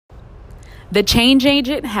The Change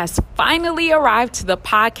Agent has finally arrived to the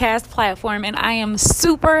podcast platform, and I am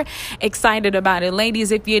super excited about it.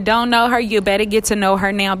 Ladies, if you don't know her, you better get to know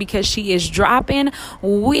her now, because she is dropping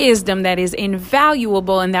wisdom that is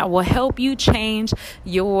invaluable and that will help you change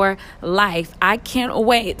your life. I can't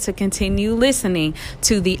wait to continue listening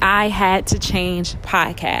to the I Had to Change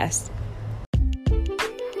podcast.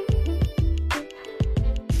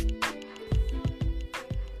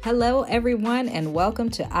 Hello, everyone, and welcome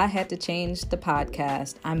to I Had to Change the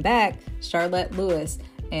podcast. I'm back, Charlotte Lewis,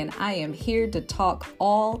 and I am here to talk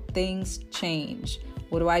all things change.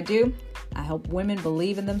 What do? I help women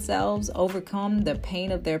believe in themselves, overcome the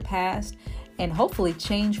pain of their past, and hopefully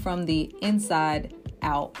change from the inside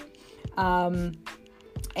out.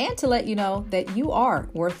 And to let you know that you are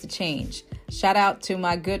worth the change. Shout out to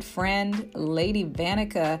my good friend, Lady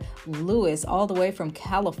Vanica Lewis, all the way from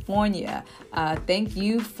California. Thank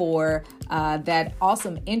you for that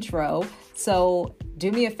awesome intro. So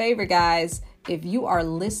do me a favor, guys. If you are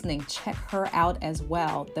listening, check her out as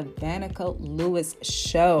well. The Vanica Lewis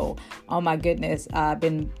Show. Oh my goodness. I've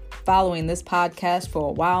been following this podcast for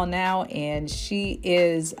a while now, and she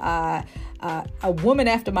is a woman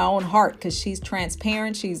after my own heart, because she's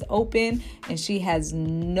transparent, she's open, and she has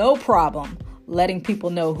no problem letting people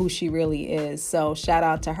know who she really is. So shout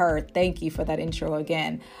out to her. Thank you for that intro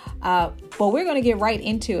again. But we're going to get right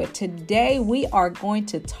into it. Today, we are going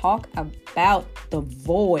to talk about the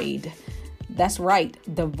void. That's right,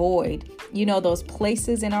 the void. You know, those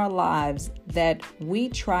places in our lives that we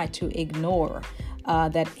try to ignore,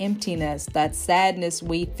 that emptiness, that sadness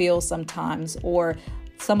we feel sometimes, or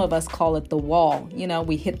some of us call it the wall. You know,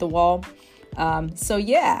 we hit the wall. So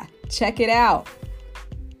yeah, check it out.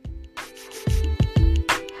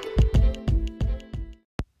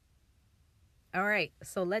 All right,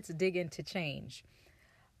 so let's dig into change.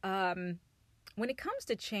 When it comes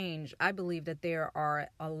to change, I believe that there are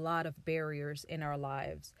a lot of barriers in our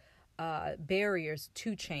lives, barriers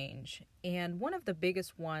to change. And one of the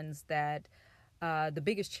biggest ones that,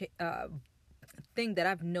 thing that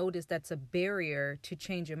I've noticed that's a barrier to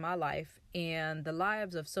change in my life and the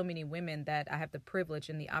lives of so many women that I have the privilege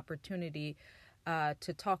and the opportunity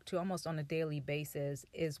to talk to almost on a daily basis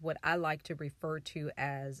is what I like to refer to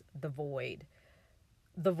as the void.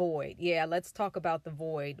 The void. Yeah, let's talk about the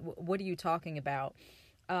void. What are you talking about?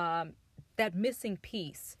 That missing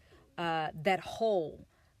piece, that hole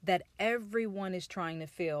that everyone is trying to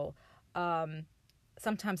fill.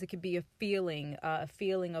 Sometimes it could be a feeling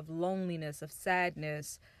of loneliness, of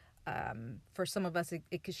sadness. For some of us,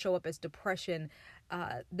 it could show up as depression.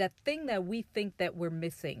 That thing that we think that we're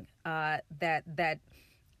missing, that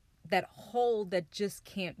hole that just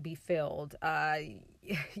can't be filled.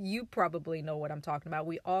 You probably know what I'm talking about.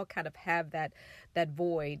 We all kind of have that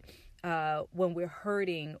void when we're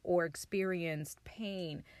hurting or experienced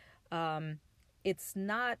pain. It's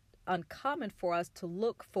not uncommon for us to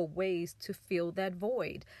look for ways to fill that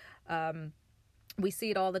void. We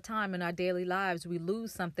see it all the time in our daily lives. We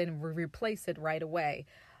lose something and we replace it right away.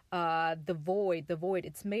 The void,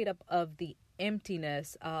 it's made up of the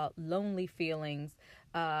emptiness, lonely feelings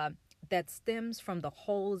that stems from the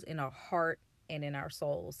holes in our heart and in our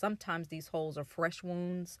souls. Sometimes these holes are fresh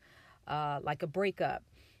wounds, like a breakup,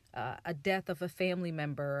 a death of a family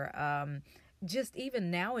member, just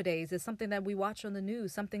even nowadays is something that we watch on the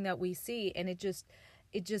news, something that we see, and it just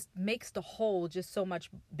makes the hole just so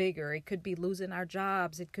much bigger. It could be losing our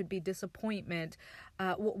jobs. It could be disappointment.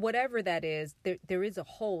 Whatever that is, there is a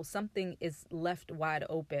hole. Something is left wide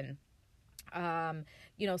open.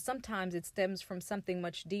 Sometimes it stems from something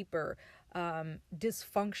much deeper,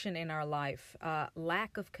 dysfunction in our life,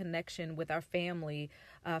 lack of connection with our family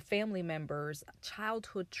members,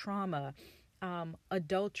 childhood trauma,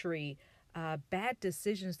 adultery, bad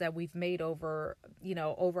decisions that we've made over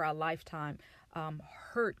our lifetime,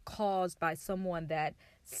 hurt caused by someone that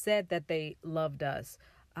said that they loved us.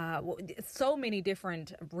 So many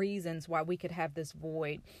different reasons why we could have this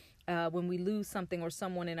void. When we lose something or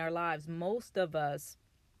someone in our lives, most of us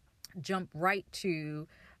jump right to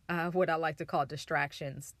what I like to call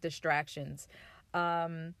distractions.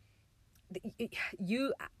 I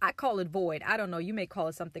call it void. I don't know. You may call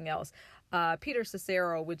it something else. Peter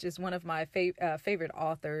Cicero, which is one of my favorite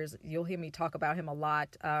authors, you'll hear me talk about him a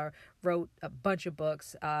lot, wrote a bunch of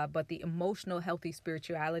books, but the Emotional Healthy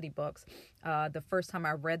Spirituality books, the first time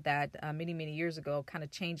I read that many, many years ago, kind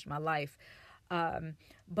of changed my life.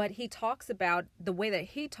 But he talks about the way that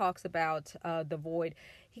he talks about the void.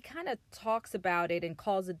 He kind of talks about it and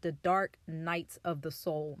calls it the dark nights of the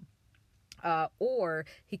soul. Or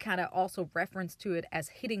he kind of also referenced to it as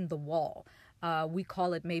hitting the wall. We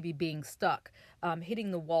call it maybe being stuck,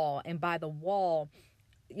 hitting the wall. And by the wall,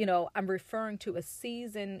 I'm referring to a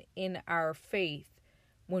season in our faith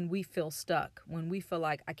when we feel stuck, when we feel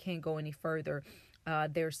like I can't go any further.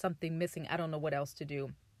 There's something missing. I don't know what else to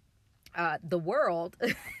do. The world,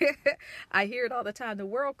 I hear it all the time. The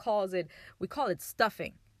world we call it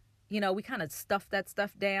stuffing. We kind of stuff that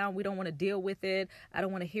stuff down. We don't want to deal with it. I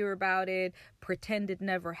don't want to hear about it. Pretend it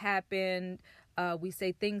never happened. We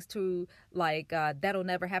say things to like, that'll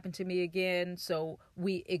never happen to me again. So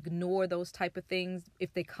we ignore those type of things.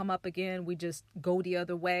 If they come up again, we just go the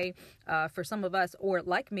other way. For some of us, or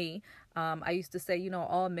like me, I used to say,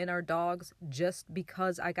 all men are dogs just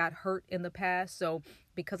because I got hurt in the past. So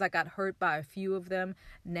because I got hurt by a few of them,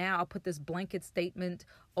 now I'll put this blanket statement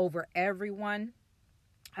over everyone.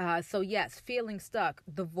 So yes, feeling stuck,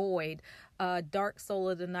 the void, dark soul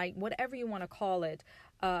of the night, whatever you want to call it,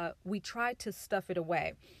 we try to stuff it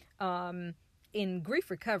away. In grief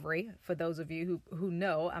recovery, for those of you who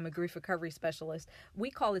know, I'm a grief recovery specialist, we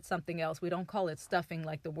call it something else. We don't call it stuffing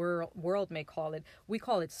like the world may call it. We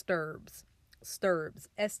call it STERBS. STERBS,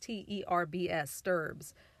 STERBS,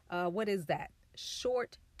 STERBS. What is that?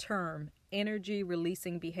 Short-term energy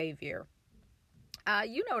releasing behavior.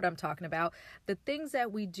 You know what I'm talking about. The things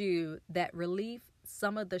that we do that relieve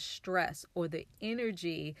some of the stress or the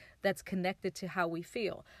energy that's connected to how we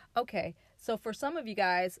feel. Okay, so for some of you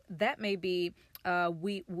guys, that may be,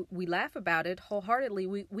 we laugh about it wholeheartedly.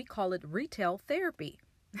 We call it retail therapy.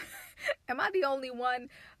 Am I the only one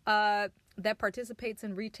that participates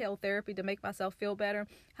in retail therapy to make myself feel better?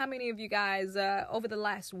 How many of you guys over the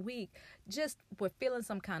last week just were feeling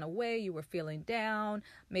some kind of way? You were feeling down,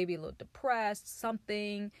 maybe a little depressed,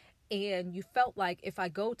 something, and you felt like if I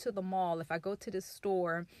go to the mall, if I go to the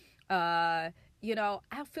store, I'll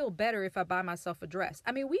feel better if I buy myself a dress.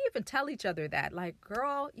 I mean, we even tell each other that, like,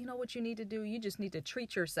 girl, you know what you need to do? You just need to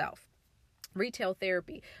treat yourself. Retail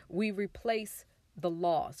therapy, we replace the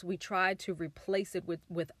loss. We try to replace it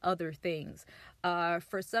with other things.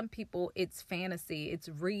 For some people, it's fantasy, it's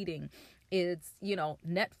reading, it's,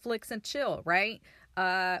 Netflix and chill, right?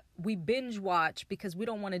 We binge watch because we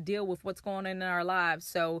don't want to deal with what's going on in our lives.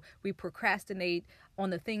 So we procrastinate on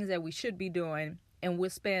the things that we should be doing. And we'll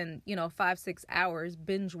spend, 5-6 hours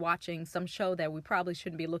binge watching some show that we probably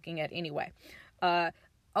shouldn't be looking at anyway.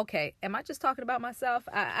 Okay. Am I just talking about myself?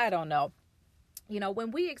 I don't know.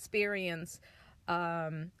 When we experience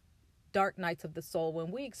dark nights of the soul,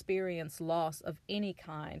 when we experience loss of any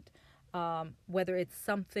kind, whether it's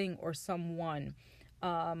something or someone,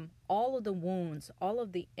 all of the wounds, all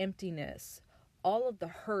of the emptiness, all of the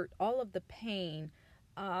hurt, all of the pain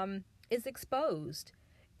is exposed.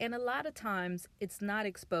 And a lot of times it's not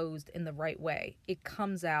exposed in the right way. It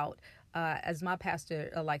comes out, as my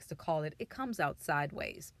pastor likes to call it, it comes out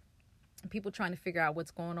sideways. People trying to figure out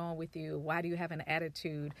what's going on with you. Why do you have an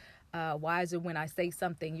attitude? Why is it when I say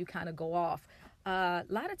something, you kind of go off? A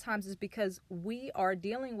lot of times it's because we are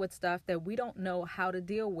dealing with stuff that we don't know how to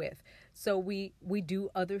deal with. So we do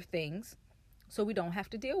other things so we don't have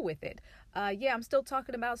to deal with it. I'm still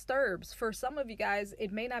talking about STERBS. For some of you guys,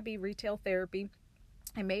 it may not be retail therapy.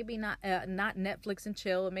 It may be not Netflix and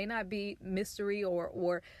chill. It may not be mystery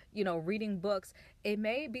or reading books. It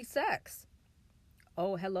may be sex.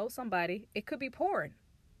 Oh, hello, somebody. It could be porn.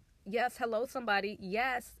 Yes, hello, somebody.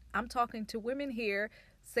 Yes, I'm talking to women here.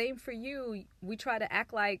 Same for you. We try to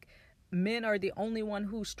act like men are the only one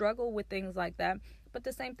who struggle with things like that. But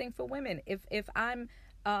the same thing for women. If I'm,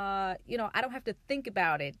 I don't have to think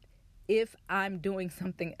about it if I'm doing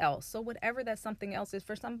something else. So whatever that something else is,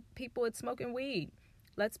 for some people, it's smoking weed.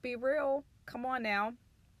 Let's be real. Come on now.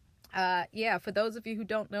 For those of you who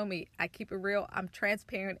don't know me, I keep it real. I'm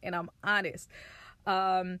transparent and I'm honest.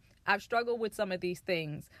 I've struggled with some of these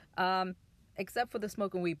things, except for the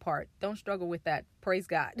smoking weed part. Don't struggle with that. Praise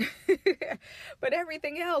God. But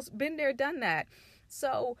everything else, been there, done that.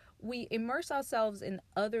 So we immerse ourselves in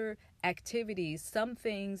other activities, some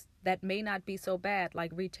things that may not be so bad,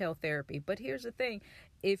 like retail therapy. But here's the thing.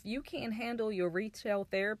 If you can't handle your retail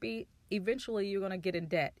therapy, eventually you're going to get in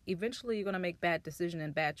debt. Eventually you're going to make bad decisions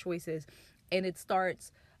and bad choices. And it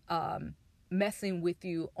starts messing with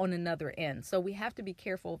you on another end. So we have to be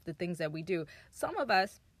careful of the things that we do. Some of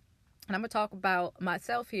us, and I'm going to talk about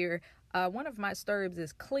myself here, one of my STERBs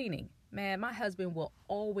is cleaning. Man, my husband will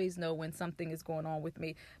always know when something is going on with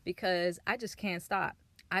me because I just can't stop.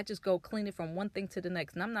 I just go cleaning from one thing to the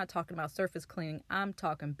next. And I'm not talking about surface cleaning. I'm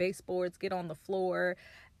talking baseboards, get on the floor.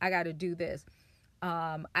 I got to do this.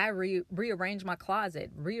 I rearrange my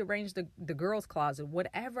closet, rearrange the girls' closet,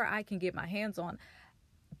 whatever I can get my hands on.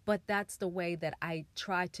 But that's the way that I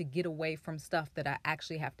try to get away from stuff that I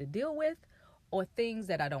actually have to deal with or things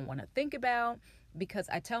that I don't want to think about, because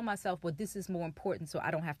I tell myself, well, this is more important, so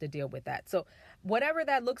I don't have to deal with that. So whatever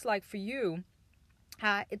that looks like for you,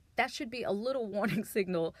 that should be a little warning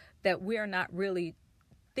signal that we're not really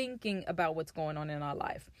thinking about what's going on in our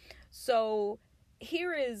life. So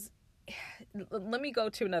let me go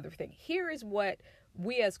to another thing. Here is what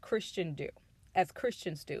we as Christians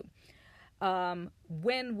do.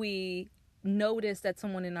 When we notice that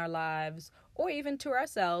someone in our lives, or even to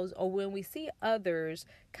ourselves, or when we see others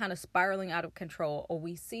kind of spiraling out of control, or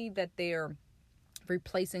we see that they're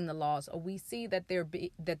replacing the laws, or we see that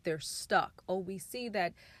they're stuck, or we see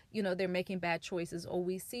that they're making bad choices, or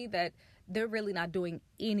we see that they're really not doing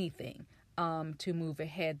anything to move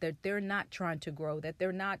ahead, that they're not trying to grow, that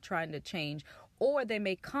they're not trying to change, or they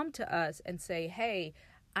may come to us and say, hey,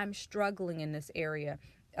 I'm struggling in this area.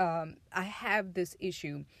 I have this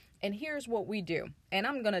issue, and here's what we do. And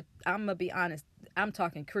I'm gonna be honest. I'm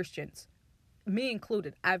talking Christians, me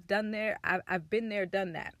included. I've been there,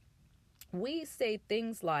 done that. We say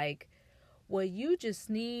things like, well, you just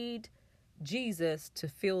need Jesus to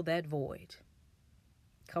fill that void.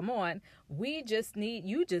 Come on. You just need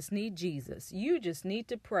Jesus. You just need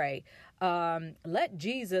to pray. Let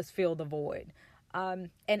Jesus fill the void.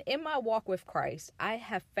 And in my walk with Christ, I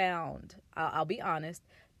have found, I'll be honest,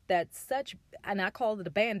 that and I call it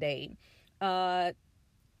a Band-Aid,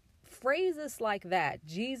 phrases like that,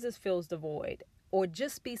 Jesus fills the void, or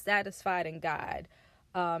just be satisfied in God,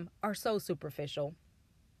 are so superficial.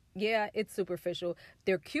 Yeah, it's superficial.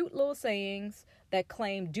 They're cute little sayings that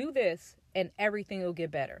claim, do this and everything will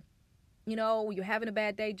get better. You're having a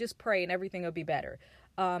bad day, just pray and everything will be better.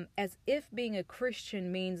 As if being a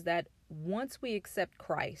Christian means that once we accept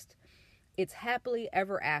Christ, it's happily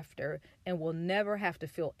ever after and we'll never have to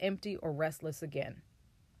feel empty or restless again.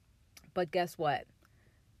 But guess what?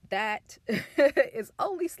 That is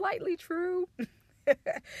only slightly true.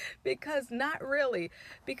 Because not really.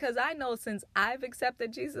 Because I know since I've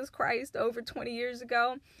accepted Jesus Christ over 20 years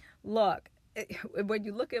ago, look, when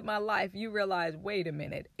you look at my life, you realize, wait a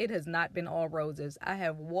minute, it has not been all roses. I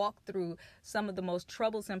have walked through some of the most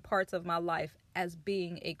troublesome parts of my life as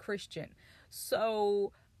being a Christian.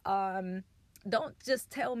 So don't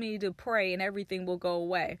just tell me to pray and everything will go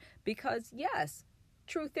away. Because yes,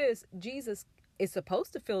 truth is, Jesus is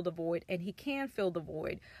supposed to fill the void, and he can fill the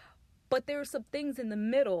void. But there are some things in the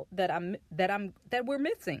middle that we're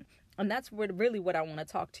missing. And that's really what I want to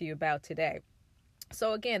talk to you about today.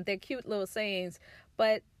 So again, they're cute little sayings,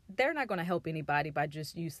 but they're not going to help anybody by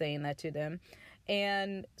just you saying that to them.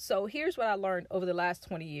 And so here's what I learned over the last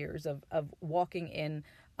 20 years of walking in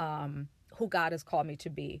who God has called me to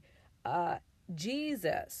be.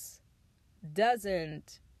 Jesus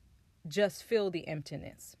doesn't just fill the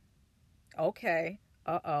emptiness. Okay.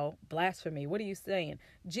 Blasphemy. What are you saying?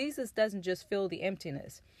 Jesus doesn't just fill the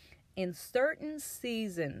emptiness. In certain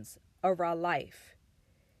seasons of our life,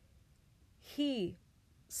 he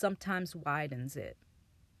sometimes widens it.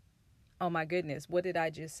 Oh my goodness, what did I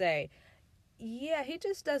just say? Yeah, he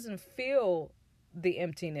just doesn't fill the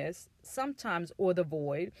emptiness sometimes, or the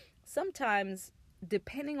void. Sometimes,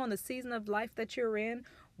 depending on the season of life that you're in,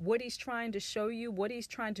 what he's trying to show you, what he's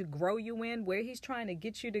trying to grow you in, where he's trying to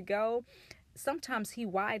get you to go, sometimes he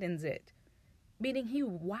widens it, meaning he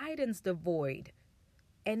widens the void.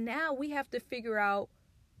 And now we have to figure out,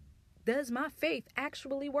 does my faith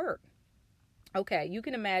actually work? Okay, you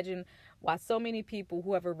can imagine why so many people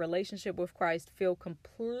who have a relationship with Christ feel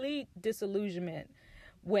complete disillusionment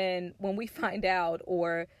when we find out,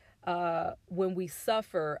 or when we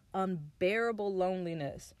suffer unbearable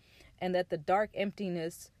loneliness, and that the dark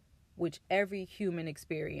emptiness which every human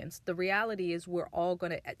experience. The reality is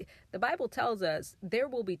the Bible tells us there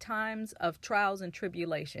will be times of trials and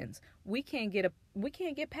tribulations. We can't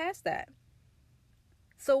get past that.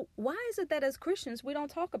 So why is it that as Christians, we don't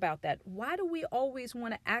talk about that? Why do we always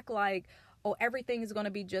want to act like, oh, everything is going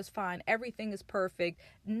to be just fine, everything is perfect?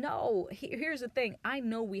 No, here's the thing. I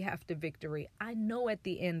know we have the victory. I know at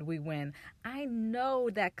the end we win. I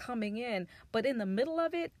know that coming in, but in the middle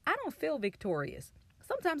of it, I don't feel victorious.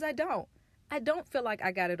 Sometimes I don't. I don't feel like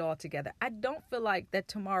I got it all together. I don't feel like that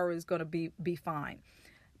tomorrow is going to be fine.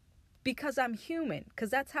 Because I'm human,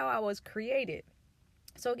 because that's how I was created.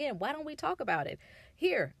 So again, why don't we talk about it?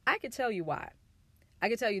 Here, I can tell you why. I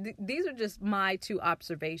can tell you, these are just my two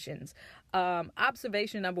observations.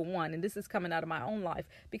 Observation number one, and this is coming out of my own life,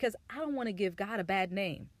 because I don't want to give God a bad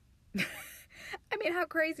name. I mean, how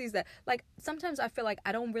crazy is that? Like, sometimes I feel like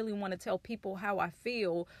I don't really want to tell people how I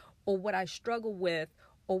feel or what I struggle with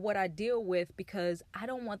or what I deal with, because I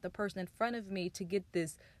don't want the person in front of me to get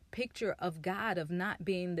this picture of God, of not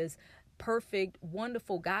being this perfect,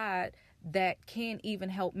 wonderful God that can't even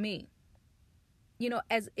help me.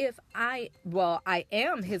 As if I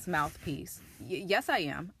am his mouthpiece. Yes, I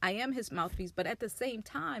am. I am his mouthpiece. But at the same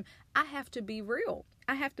time, I have to be real.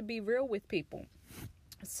 I have to be real with people.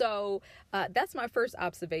 So that's my first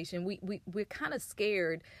observation. We're kind of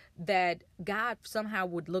scared that God somehow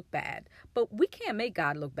would look bad, but we can't make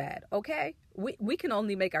God look bad. Okay. We can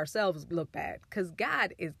only make ourselves look bad, because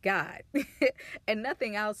God is God and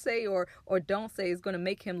nothing I'll say or don't say is going to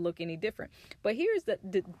make him look any different. But here's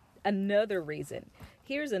another reason.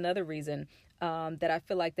 Here's another reason that I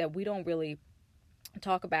feel like that we don't really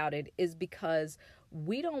talk about it, is because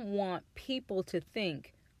we don't want people to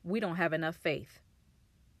think we don't have enough faith.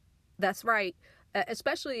 That's right.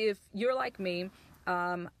 Especially if you're like me.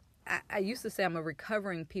 I used to say I'm a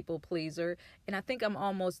recovering people pleaser, and I think I'm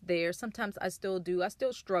almost there. Sometimes I still do. I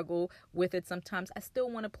still struggle with it. Sometimes I still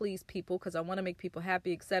want to please people because I want to make people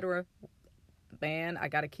happy, etc. Man, I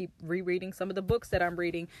got to keep rereading some of the books that I'm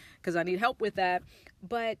reading because I need help with that.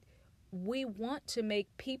 But we want to make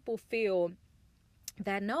people feel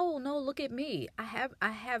that no, look at me. I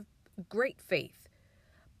have great faith.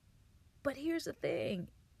 But here's the thing.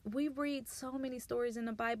 We read so many stories in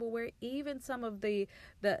the Bible where even some of the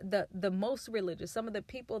most religious, some of the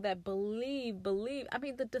people that believe, I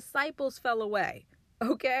mean, the disciples fell away.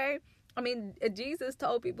 Okay. I mean, Jesus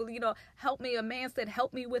told people, help me. A man said,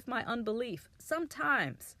 help me with my unbelief.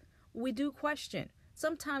 Sometimes we do question.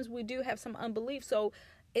 Sometimes we do have some unbelief. So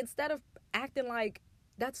instead of acting like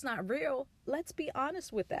that's not real, let's be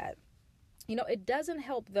honest with that. It doesn't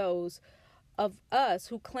help those of us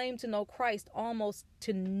who claim to know Christ almost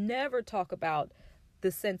to never talk about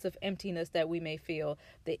the sense of emptiness that we may feel,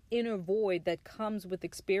 the inner void that comes with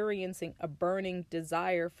experiencing a burning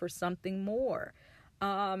desire for something more.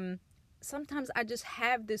 Sometimes I just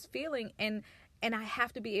have this feeling, and I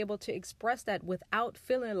have to be able to express that without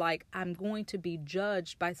feeling like I'm going to be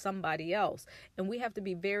judged by somebody else. And we have to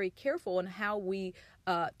be very careful in how we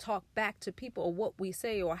talk back to people, or what we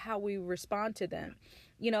say, or how we respond to them.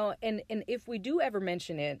 And if we do ever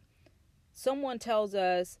mention it, someone tells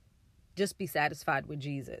us, just be satisfied with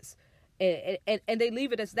Jesus. And they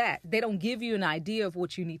leave it as that. They don't give you an idea of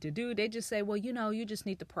what you need to do. They just say, well, you just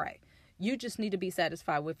need to pray. You just need to be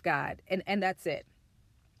satisfied with God. And that's it.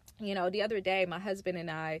 The other day, my husband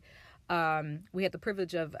and I, we had the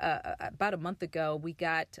privilege of, about a month ago, we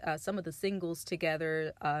got some of the singles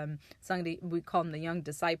together. We call them the young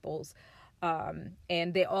disciples.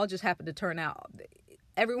 And they all just happened to turn out.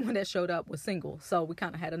 Everyone that showed up was single. So we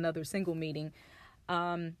kind of had another single meeting.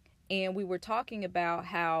 And we were talking about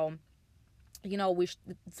how,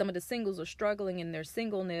 some of the singles are struggling in their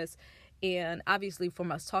singleness. And obviously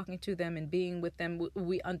from us talking to them and being with them,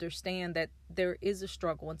 we understand that there is a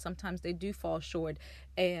struggle, and sometimes they do fall short,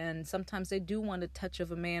 and sometimes they do want a touch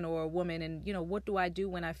of a man or a woman. And, what do I do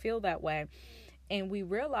when I feel that way? And we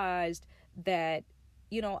realized that,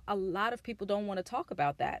 a lot of people don't want to talk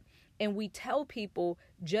about that. And we tell people,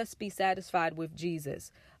 just be satisfied with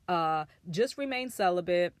Jesus. Just remain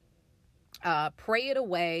celibate. Pray it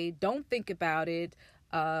away. Don't think about it.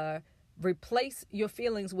 Replace your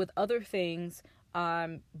feelings with other things.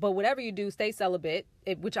 But whatever you do, stay celibate,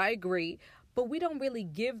 which I agree. But we don't really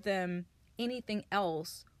give them anything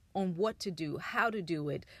else on what to do, how to do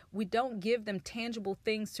it. We don't give them tangible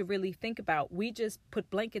things to really think about. We just put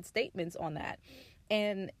blanket statements on that.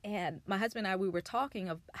 And my husband and I, we were talking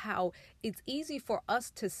of how it's easy for us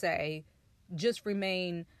to say, just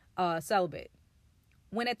remain celibate.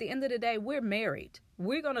 When at the end of the day, we're married.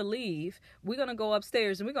 We're going to leave. We're going to go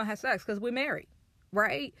upstairs and we're going to have sex because we're married,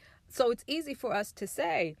 right? So it's easy for us to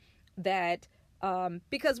say that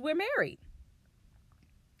because we're married.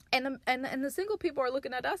 And the single people are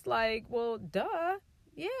looking at us like, well, duh.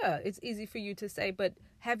 Yeah, it's easy for you to say, but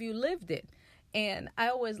have you lived it? And I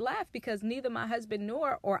always laugh because neither my husband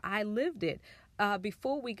nor I lived it.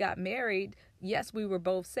 Before we got married, yes, we were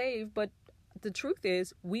both saved, but the truth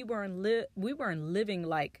is we weren't living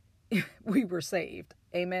like we were saved.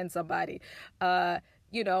 Amen, somebody.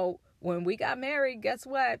 When we got married, guess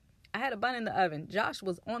what? I had a bun in the oven. Josh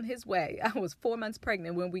was on his way. I was 4 months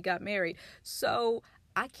pregnant when we got married. So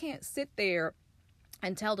I can't sit there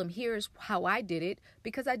and tell them, here's how I did it,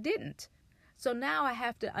 because I didn't. So now I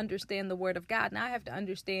have to understand the word of God. Now I have to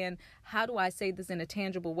understand, how do I say this in a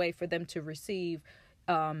tangible way for them to receive,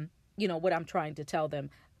 what I'm trying to tell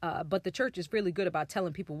them. But the church is really good about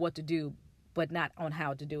telling people what to do, but not on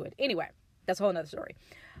how to do it. Anyway, that's a whole nother story.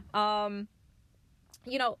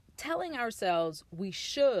 Telling ourselves we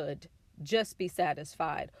should just be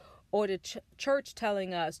satisfied, or the church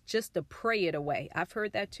telling us just to pray it away. I've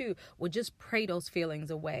heard that too. Well, just pray those feelings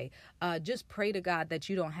away. Just pray to God that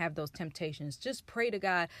you don't have those temptations. Just pray to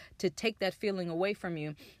God to take that feeling away from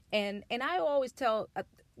you. And I always tell,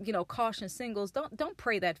 caution singles, don't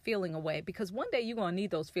pray that feeling away, because one day you're going to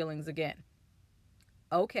need those feelings again.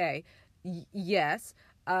 Okay. Yes.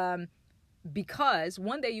 Because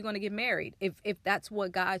one day you're going to get married. If that's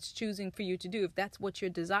what God's choosing for you to do, if that's what your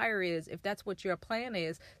desire is, if that's what your plan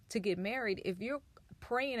is to get married, if you're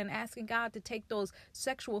praying and asking God to take those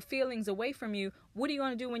sexual feelings away from you, what are you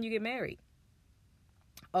going to do when you get married?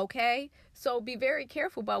 Okay? So be very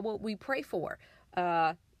careful about what we pray for.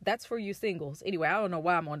 That's for you singles. Anyway, I don't know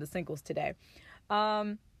why I'm on the singles today.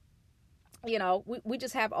 We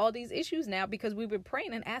just have all these issues now because we've been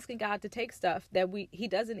praying and asking God to take stuff that he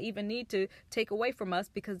doesn't even need to take away from us,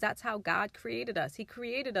 because that's how God created us. He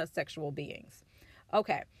created us sexual beings.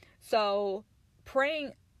 Okay, so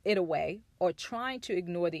praying it away or trying to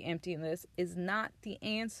ignore the emptiness is not the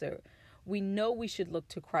answer. We know we should look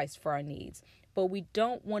to Christ for our needs, but we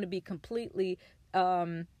don't want to be completely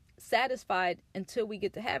satisfied until we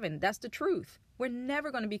get to heaven. That's the truth. We're never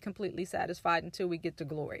going to be completely satisfied until we get to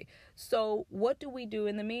glory. So what do we do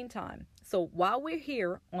in the meantime? So while we're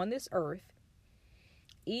here on this earth,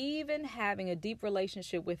 even having a deep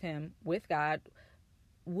relationship with him, with God,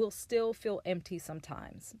 will still feel empty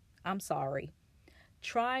sometimes. I'm sorry.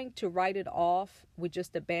 Trying to write it off with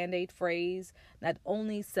just a Band-Aid phrase not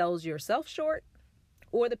only sells yourself short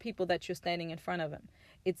or the people that you're standing in front of him,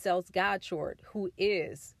 it sells God short, who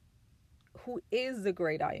is the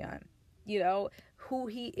great I am. Who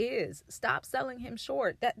he is. Stop selling him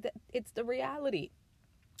short. That it's the reality.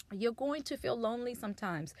 You're going to feel lonely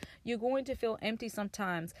sometimes. You're going to feel empty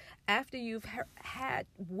sometimes. After you've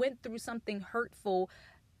went through something hurtful,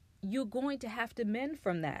 you're going to have to mend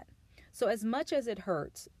from that. So as much as it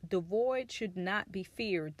hurts, the void should not be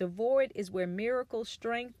feared. The void is where miracle,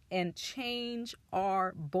 strength, and change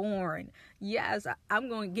are born. Yes,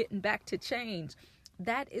 I'm getting back to change.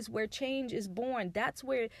 That is where change is born. That's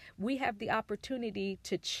where we have the opportunity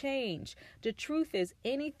to change. The truth is,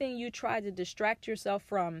 anything you try to distract yourself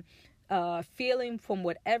from feeling, from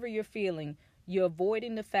whatever you're feeling, you're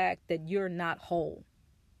avoiding the fact that you're not whole.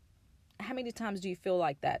 How many times do you feel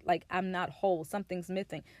like that? Like, I'm not whole. Something's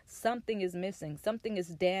missing. Something is missing. Something is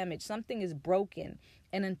damaged. Something is broken.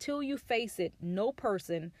 And until you face it, no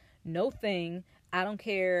person, no thing, I don't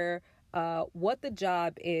care what the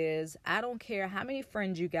job is. I don't care how many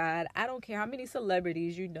friends you got. I don't care how many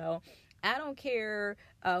celebrities you know. I don't care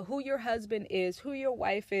who your husband is, who your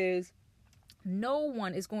wife is. No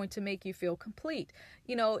one is going to make you feel complete.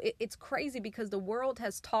 It's crazy because the world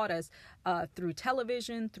has taught us through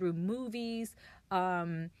television, through movies.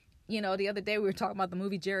 The other day we were talking about the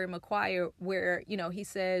movie Jerry Maguire, where, he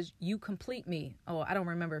says, "You complete me." Oh, I don't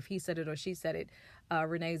remember if he said it or she said it.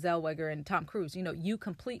 Renee Zellweger and Tom Cruise, "You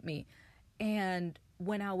complete me." And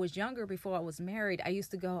when I was younger, before I was married, I used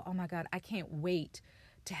to go, "Oh my God, I can't wait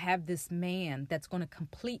to have this man that's going to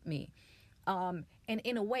complete me." And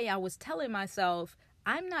in a way, I was telling myself,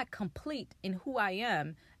 I'm not complete in who I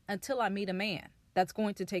am until I meet a man that's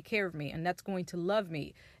going to take care of me and that's going to love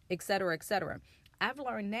me, etc., etc. I've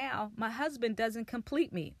learned now my husband doesn't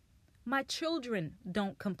complete me. My children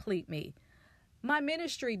don't complete me. My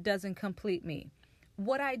ministry doesn't complete me.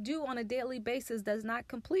 What I do on a daily basis does not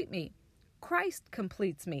complete me. Christ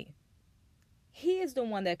completes me. He is the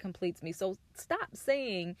one that completes me. So stop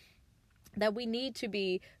saying that we need to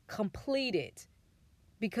be completed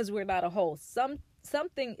because we're not a whole.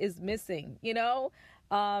 Something is missing,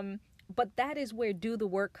 but that is where do the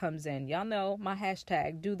work comes in. Y'all know my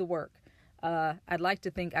hashtag, do the work. I'd like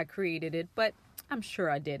to think I created it, but I'm sure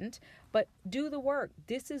I didn't. But do the work.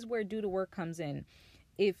 This is where do the work comes in.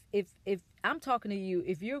 If I'm talking to you,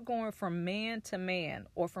 if you're going from man to man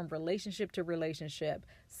or from relationship to relationship,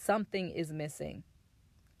 something is missing.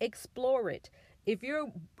 Explore it. If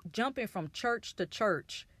you're jumping from church to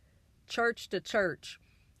church,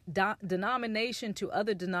 denomination to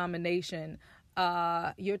other denomination,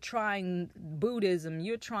 you're trying Buddhism,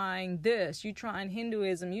 you're trying this, you're trying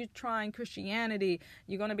Hinduism, you're trying Christianity,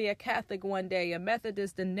 you're going to be a Catholic one day, a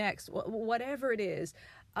Methodist the next, whatever it is,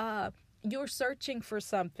 you're searching for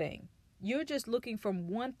something. You're just looking from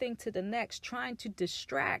one thing to the next, trying to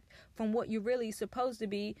distract from what you're really supposed to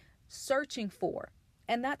be searching for.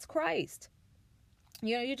 And that's Christ.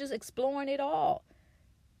 You're just exploring it all.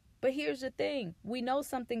 But here's the thing. We know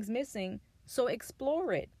something's missing, so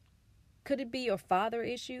explore it. Could it be your father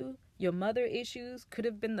issue, your mother issues, could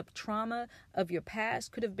have been the trauma of your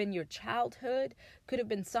past, could have been your childhood, could have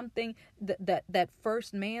been something that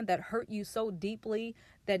first man that hurt you so deeply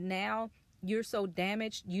that now you're so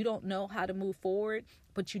damaged, you don't know how to move forward,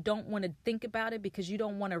 but you don't want to think about it because you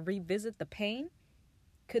don't want to revisit the pain.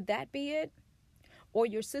 Could that be it? Or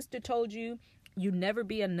your sister told you never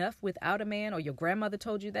be enough without a man, or your grandmother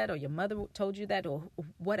told you that, or your mother told you that, or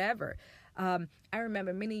whatever. I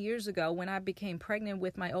remember many years ago when I became pregnant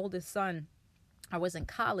with my oldest son, I was in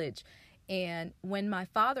college, and when my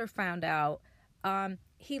father found out,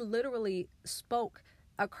 he literally spoke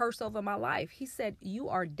a curse over my life. He said, "You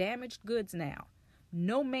are damaged goods now.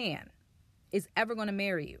 No man is ever going to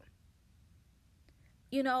marry you."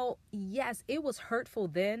 Yes, it was hurtful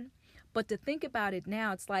then, but to think about it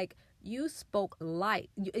now, it's like you spoke light,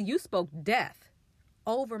 you spoke death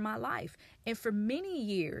over my life. And for many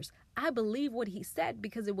years, I believed what he said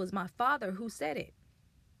because it was my father who said it.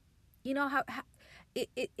 You know how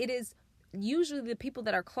it is usually the people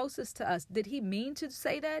that are closest to us. Did he mean to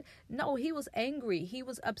say that? No, he was angry. He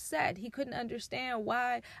was upset. He couldn't understand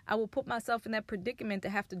why I would put myself in that predicament to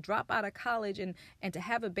have to drop out of college and to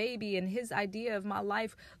have a baby. And his idea of my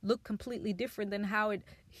life looked completely different than how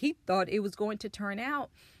he thought it was going to turn out.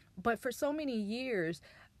 But for so many years,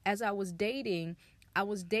 as I was dating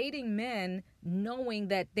men knowing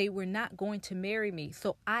that they were not going to marry me.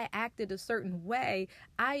 So I acted a certain way.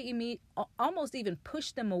 I almost even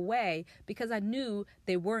pushed them away because I knew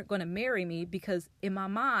they weren't going to marry me, because in my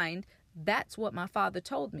mind, that's what my father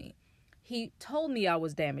told me. He told me I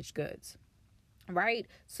was damaged goods, right?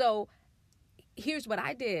 So here's what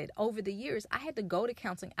I did over the years. I had to go to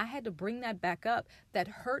counseling. I had to bring that back up, that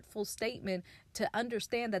hurtful statement, to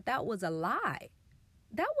understand that was a lie.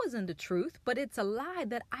 That wasn't the truth, but it's a lie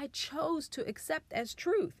that I chose to accept as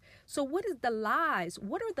truth. So what is the lies?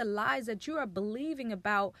 What are the lies that you are believing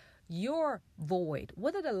about your void?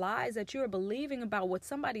 What are the lies that you are believing about what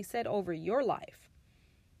somebody said over your life?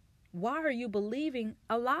 Why are you believing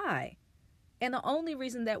a lie? And the only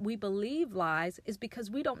reason that we believe lies is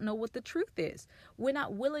because we don't know what the truth is. We're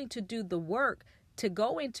not willing to do the work to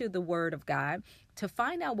go into the Word of God, to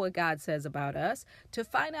find out what God says about us, to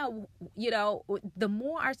find out, the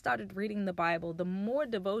more I started reading the Bible, the more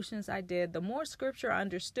devotions I did, the more scripture I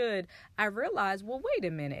understood, I realized, well, wait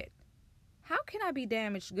a minute. How can I be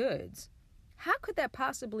damaged goods? How could that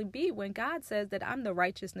possibly be when God says that I'm the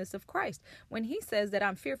righteousness of Christ? When he says that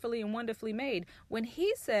I'm fearfully and wonderfully made? When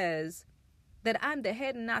he says that I'm the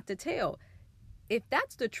head and not the tail? If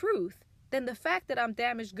that's the truth, then the fact that I'm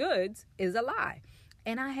damaged goods is a lie.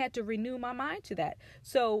 And I had to renew my mind to that.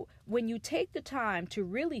 So when you take the time to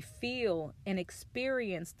really feel and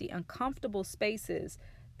experience the uncomfortable spaces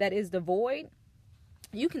that is the void,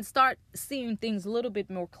 you can start seeing things a little bit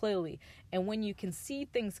more clearly. And when you can see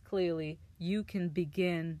things clearly, you can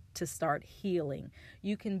begin to start healing.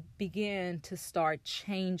 You can begin to start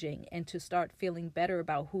changing and to start feeling better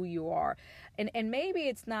about who you are. And maybe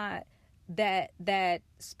it's not that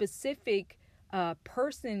specific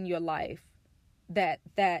person in your life that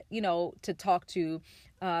to talk to,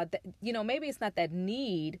 maybe it's not that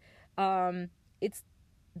need, it's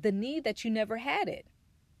the need that you never had it,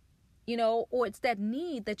 or it's that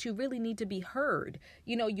need that you really need to be heard.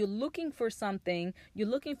 You're looking for something, you're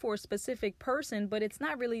looking for a specific person, but it's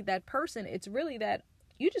not really that person. It's really that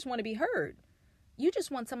you just want to be heard. You just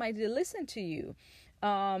want somebody to listen to you.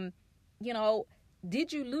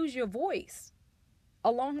 Did you lose your voice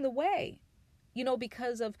along the way?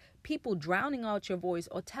 Because of people drowning out your voice,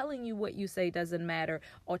 or telling you what you say doesn't matter,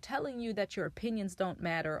 or telling you that your opinions don't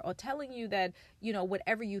matter, or telling you that,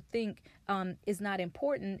 whatever you think is not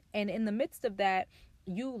important. And in the midst of that,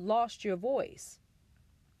 you lost your voice.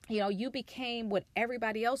 You became what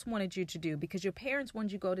everybody else wanted you to do, because your parents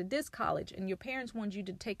wanted you to go to this college, and your parents wanted you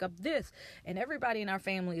to take up this, and everybody in our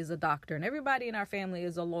family is a doctor, and everybody in our family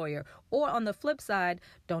is a lawyer. Or on the flip side,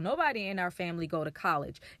 don't nobody in our family go to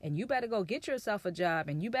college, and you better go get yourself a job,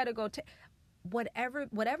 and you better go whatever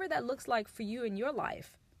that looks like for you in your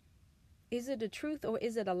life. Is it the truth or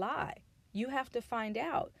is it a lie? You have to find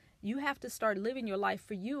out. You have to start living your life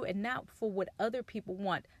for you and not for what other people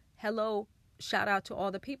want. Hello. Shout out to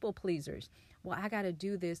all the people pleasers. Well, I got to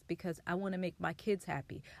do this because I want to make my kids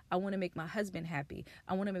happy. I want to make my husband happy.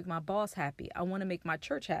 I want to make my boss happy. I want to make my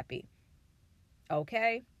church happy.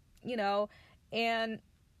 Okay? The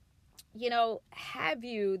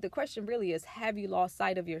question really is, have you lost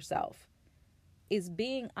sight of yourself? Is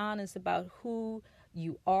being honest about who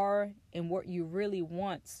you are and what you really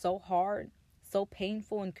want so hard, so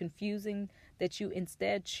painful and confusing that you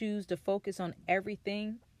instead choose to focus on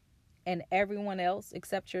everything and everyone else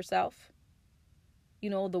except yourself?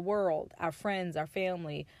 the world, our friends, our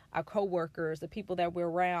family, our coworkers, the people that we're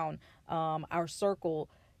around, our circle,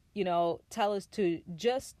 tell us to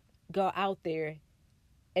just go out there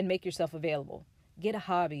and make yourself available. Get a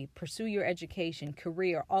hobby, pursue your education,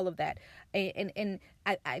 career, all of that. And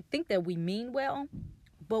I think that we mean well,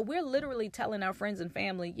 but we're literally telling our friends and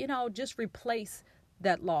family, just replace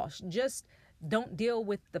that loss. Just don't deal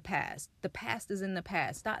with the past. The past is in the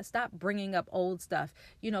past. Stop bringing up old stuff.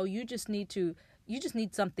 You just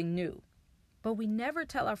need something new. But we never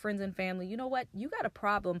tell our friends and family, you know what? You got a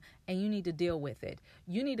problem and you need to deal with it.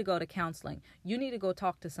 You need to go to counseling. You need to go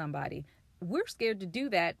talk to somebody. We're scared to do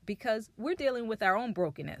that because we're dealing with our own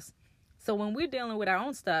brokenness. So when we're dealing with our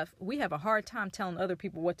own stuff, we have a hard time telling other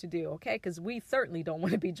people what to do, okay? Because we certainly don't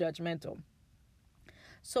want to be judgmental.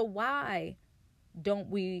 So why don't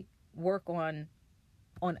we work on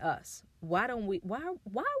us? Why are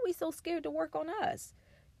we so scared to work on us?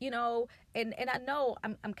 And I know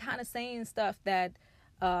I'm kind of saying stuff that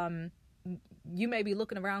you may be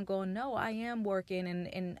looking around going, no, I am working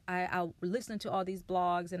and I'll listen to all these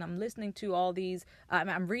blogs and I'm listening to all these,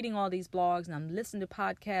 I'm reading all these blogs and I'm listening to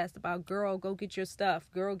podcasts about girl, go get your stuff,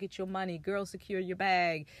 girl, get your money, girl, secure your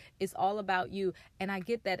bag. It's all about you. And I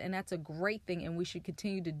get that. And that's a great thing. And we should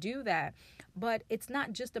continue to do that. But it's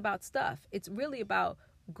not just about stuff. It's really about,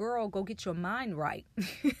 girl, go get your mind right.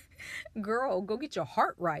 Girl, go get your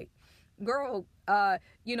heart right. Girl,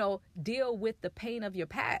 deal with the pain of your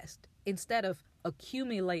past instead of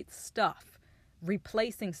accumulate stuff,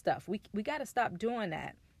 replacing stuff. We got to stop doing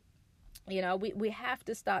that. We have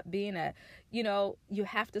to stop being you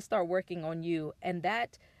have to start working on you. And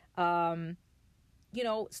that,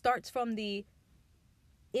 starts from the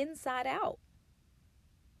inside out.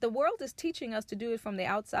 The world is teaching us to do it from the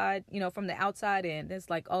outside, from the outside in. It's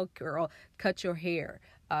like, oh, girl, cut your hair.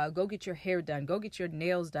 Go get your hair done. Go get your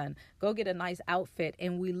nails done. Go get a nice outfit.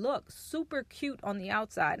 And we look super cute on the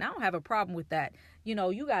outside. And I don't have a problem with that.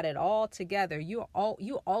 You got it all together. You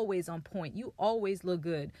always on point. You always look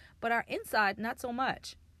good. But our inside, not so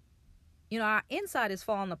much. Our inside is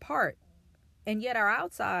falling apart. And yet our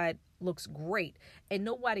outside looks great. And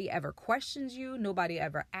nobody ever questions you. Nobody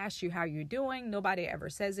ever asks you how you're doing. Nobody ever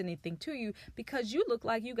says anything to you because you look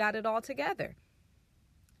like you got it all together.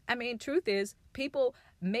 I mean, truth is, people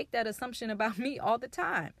make that assumption about me all the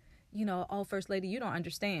time. Oh, First Lady, you don't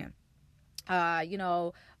understand. You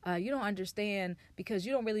don't understand because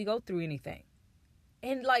you don't really go through anything.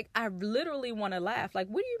 And I literally want to laugh. What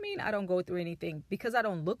do you mean I don't go through anything? Because I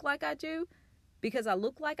don't look like I do? Because I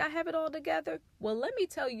look like I have it all together? Well, let me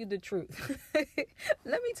tell you the truth.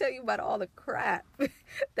 Let me tell you about all the crap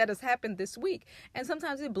that has happened this week. And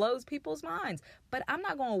sometimes it blows people's minds. But I'm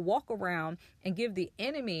not going to walk around and give the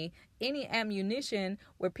enemy any ammunition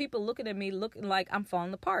where people looking at me looking like I'm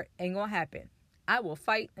falling apart. Ain't going to happen. I will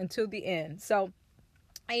fight until the end. So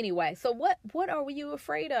anyway, so what are you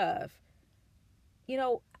afraid of?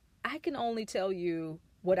 I can only tell you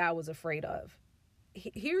what I was afraid of.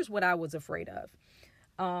 Here's what I was afraid of.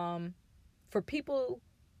 For people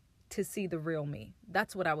to see the real me.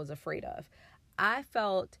 That's what I was afraid of. I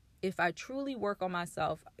felt if I truly work on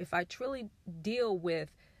myself, if I truly deal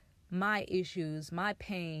with my issues, my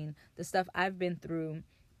pain, the stuff I've been through,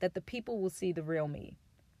 that the people will see the real me.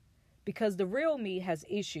 Because the real me has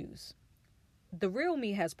issues. The real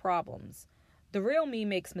me has problems. The real me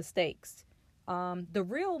makes mistakes. The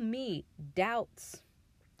real me doubts.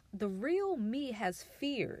 The real me has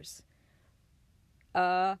fears.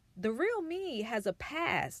 The real me has a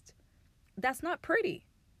past that's not pretty.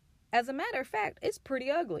 As a matter of fact, it's pretty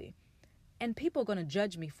ugly. And people are going to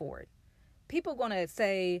judge me for it. People are going to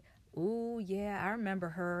say, ooh, yeah, I remember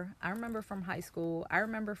her. I remember from high school. I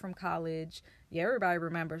remember from college. Yeah, everybody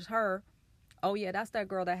remembers her. Oh, yeah, that's that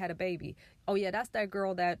girl that had a baby. Oh, yeah, that's that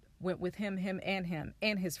girl that went with him,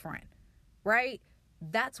 and his friend. Right?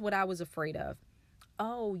 That's what I was afraid of.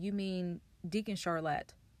 Oh, you mean Deacon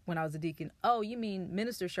Charlotte when I was a deacon. Oh, you mean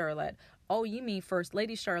Minister Charlotte. Oh, you mean First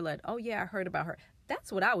Lady Charlotte. Oh, yeah, I heard about her.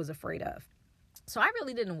 That's what I was afraid of. So I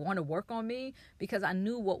really didn't want to work on me because I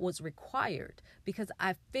knew what was required, because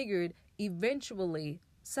I figured eventually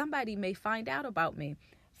somebody may find out about me.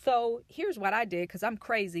 So here's what I did, because I'm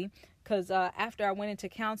crazy, because after I went into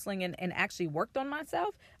counseling and actually worked on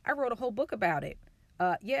myself, I wrote a whole book about it.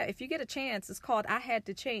 If you get a chance, it's called I Had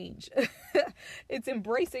to Change. It's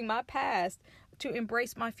embracing my past to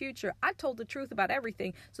embrace my future. I told the truth about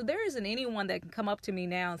everything. So there isn't anyone that can come up to me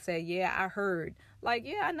now and say, yeah, I heard.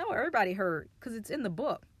 Yeah, I know everybody heard, because it's in the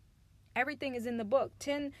book. Everything is in the book.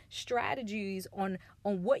 10 strategies on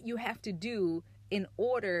what you have to do in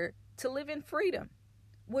order to live in freedom.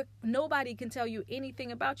 Where nobody can tell you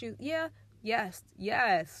anything about you. Yeah, Yes,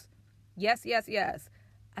 yes, yes, yes, yes.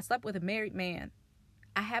 I slept with a married man.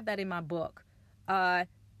 I have that in my book. Yeah,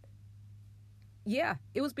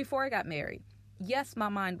 it was before I got married. Yes, my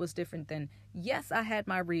mind was different then. Yes, I had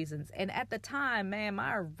my reasons. And at the time, man,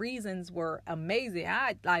 my reasons were amazing.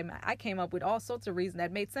 I came up with all sorts of reasons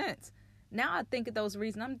that made sense. Now I think of those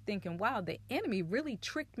reasons, I'm thinking, wow, the enemy really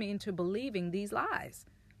tricked me into believing these lies.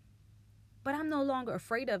 But I'm no longer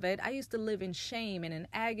afraid of it. I used to live in shame and in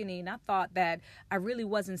agony, and I thought that I really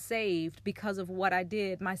wasn't saved because of what I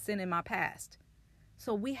did, my sin in my past.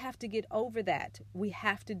 So we have to get over that. We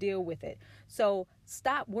have to deal with it. So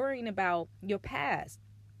stop worrying about your past.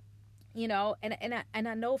 And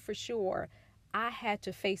I know for sure I had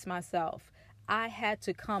to face myself. I had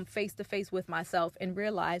to come face to face with myself and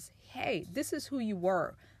realize, hey, this is who you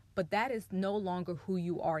were, but that is no longer who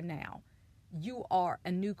you are now. You are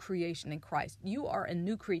a new creation in Christ. You are a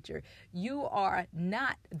new creature. You are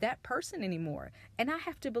not that person anymore. And I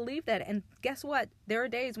have to believe that. And guess what? There are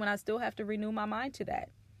days when I still have to renew my mind to that.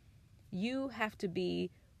 You have to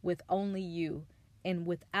be with only you and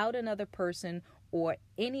without another person or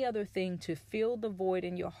any other thing to fill the void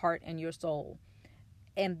in your heart and your soul.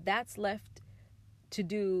 And that's left to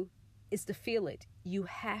do is to feel it. You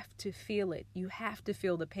have to feel it. You have to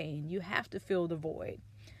feel the pain. You have to feel the void.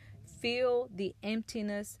 Feel the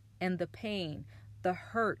emptiness and the pain, the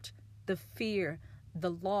hurt, the fear, the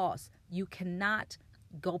loss. You cannot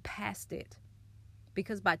go past it.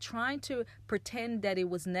 Because by trying to pretend that it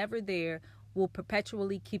was never there will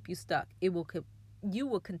perpetually keep you stuck. You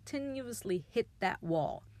will continuously hit that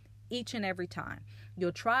wall each and every time.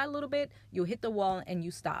 You'll try a little bit, you'll hit the wall and you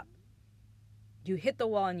stop. You hit the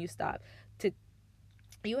wall and you stop.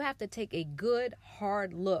 You have to take a good,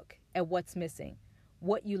 hard look at what's missing.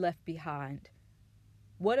 What you left behind.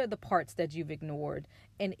 What are the parts that you've ignored?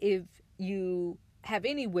 And if you have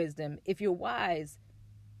any wisdom, if you're wise,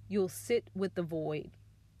 you'll sit with the void.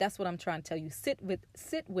 That's what I'm trying to tell you. Sit with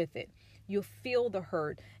it. You'll feel the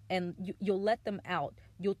hurt and you'll let them out.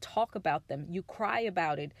 You'll talk about them. You cry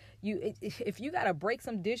about it. If you got to break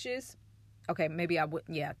some dishes, okay, maybe I would.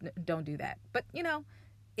 Yeah, don't do that. But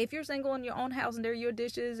if you're single in your own house and they're your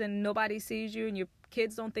dishes and nobody sees you and your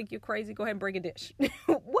kids don't think you're crazy, go ahead and break a dish.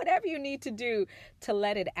 Whatever you need to do to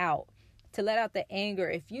let it out, to let out the anger.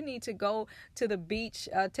 If you need to go to the beach,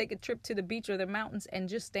 take a trip to the beach or the mountains and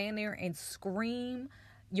just stand there and scream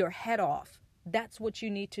your head off, that's what you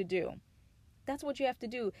need to do. That's what you have to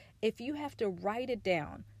do. If you have to write it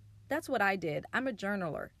down, that's what I did. I'm a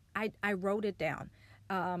journaler. I wrote it down.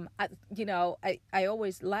 I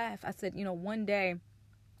always laugh. I said, one day,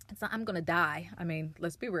 I'm going to die. I mean,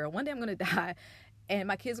 let's be real. One day I'm going to die and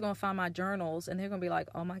my kids are going to find my journals and they're going to be like,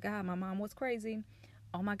 oh my God, my mom was crazy.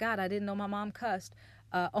 Oh my God, I didn't know my mom cussed.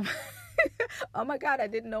 Oh my God, I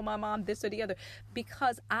didn't know my mom this or the other.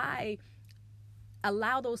 Because I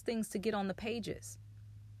allow those things to get on the pages.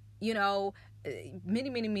 Many,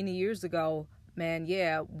 many, many years ago, man,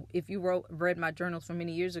 yeah, if you read my journals from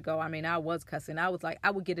many years ago, I mean, I was cussing. I was like,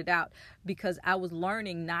 I would get it out because I was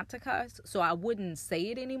learning not to cuss. So I wouldn't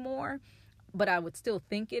say it anymore, but I would still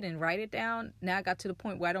think it and write it down. Now I got to the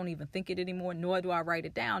point where I don't even think it anymore, nor do I write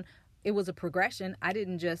it down. It was a progression. I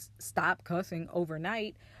didn't just stop cussing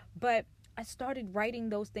overnight, but I started writing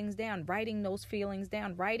those things down, writing those feelings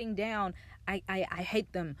down, writing down, I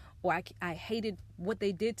hate them, or I hated what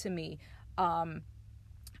they did to me.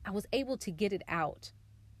 I was able to get it out.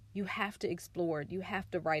 You have to explore it. You have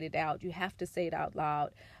to write it out. You have to say it out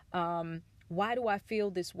loud. Why do I feel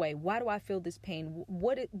this way? Why do I feel this pain?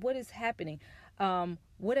 What is happening?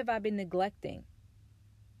 What have I been neglecting?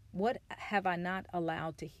 What have I not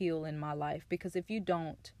allowed to heal in my life? Because if you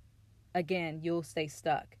don't, again, you'll stay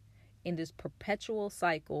stuck in this perpetual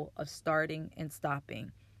cycle of starting and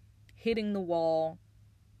stopping, hitting the wall,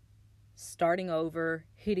 starting over,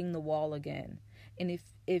 hitting the wall again. And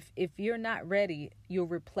if you're not ready, you'll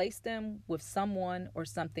replace them with someone or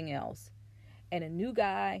something else. And a new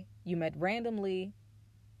guy you met randomly,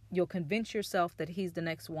 you'll convince yourself that he's the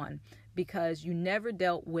next one because you never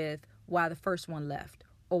dealt with why the first one left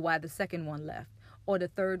or why the second one left or the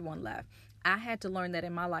third one left. I had to learn that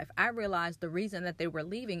in my life. I realized the reason that they were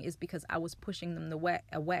leaving is because I was pushing them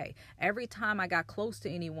away. Every time I got close to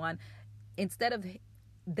anyone, instead of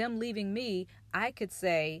them leaving me, I could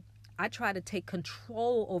say, I try to take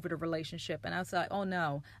control over the relationship. And I was like, oh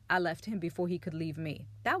no, I left him before he could leave me.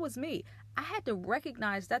 That was me. I had to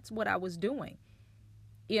recognize that's what I was doing.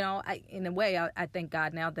 In a way, I thank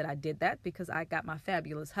God now that I did that because I got my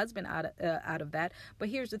fabulous husband out of that. But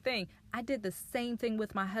here's the thing. I did the same thing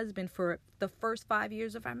with my husband for the first 5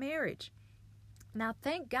 years of our marriage. Now,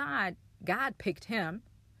 thank God, God picked him.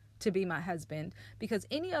 to be my husband, because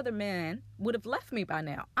any other man would have left me by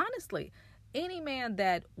now. Honestly, any man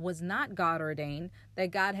that was not God ordained,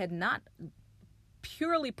 that God had not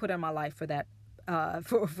purely put in my life for that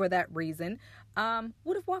for that reason,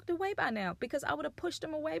 would have walked away by now, because I would have pushed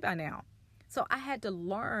him away by now. So I had to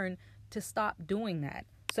learn to stop doing that.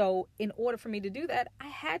 So in order for me to do that, I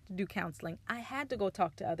had to do counseling. I had to go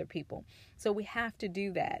talk to other people. So we have to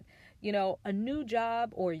do that. You know, a new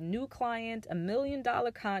job or a new client, $1 million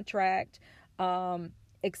contract,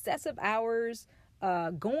 excessive hours,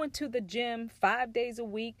 going to the gym 5 days a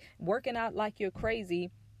week, working out like you're crazy,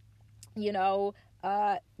 you know,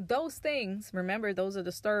 those things, remember, those are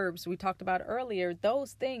the disturbs we talked about earlier.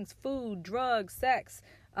 Those things, food, drugs, sex.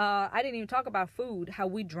 I didn't even talk about food, how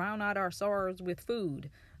we drown out our sorrows with food,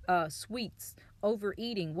 sweets,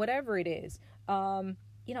 overeating, whatever it is. You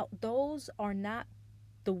know, those are not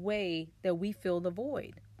the way that we fill the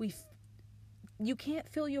void. You can't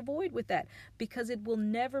fill your void with that, because it will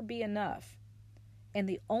never be enough. And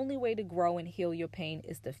the only way to grow and heal your pain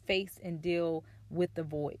is to face and deal with the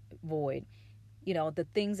void. You know, the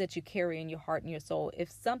things that you carry in your heart and your soul. If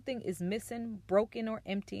something is missing, broken, or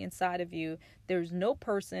empty inside of you, there's no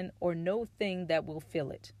person or no thing that will fill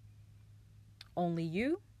it. Only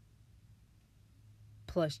you,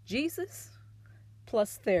 plus Jesus,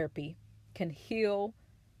 plus therapy, can heal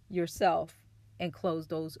yourself and close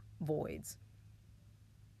those voids.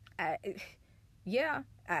 I'm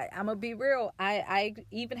going to be real. I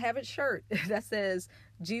even have a shirt that says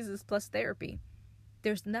Jesus plus therapy.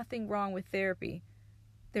 There's nothing wrong with therapy.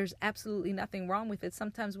 There's absolutely nothing wrong with it.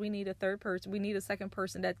 Sometimes we need a third person. We need a second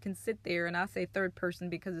person that can sit there. And I say third person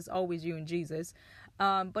because it's always you and Jesus.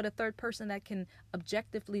 But a third person that can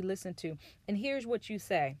objectively listen to. And here's what you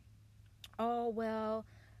say. Oh, well,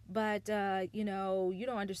 but, you know, you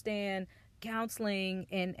don't understand. Counseling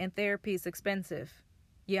and therapy is expensive.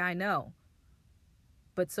 Yeah, I know.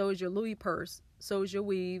 But so is your Louis purse. So is your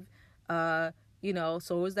weave. You know,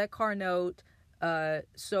 so is that car note.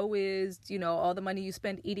 So is, you know, all the money you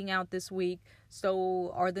spend eating out this week.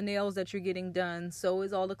 So are the nails that you're getting done. So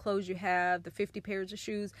is all the clothes you have, the 50 pairs of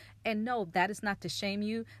shoes. And no, that is not to shame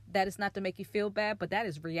you. That is not to make you feel bad, but that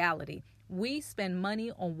is reality. We spend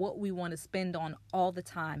money on what we want to spend on all the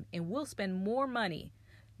time. And we'll spend more money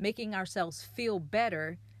making ourselves feel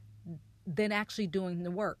better than actually doing the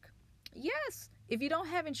work. Yes. If you don't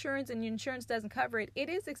have insurance and your insurance doesn't cover it, it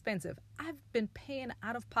is expensive. I've been paying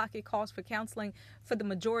out-of-pocket costs for counseling for the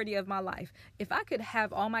majority of my life. If I could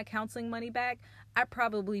have all my counseling money back, I'd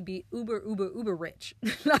probably be uber rich,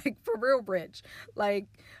 like for real rich. Like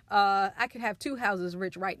I could have 2 houses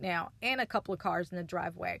rich right now and a couple of cars in the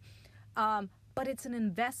driveway. But it's an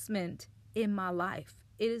investment in my life.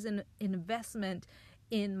 It is an investment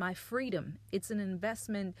in my freedom. It's an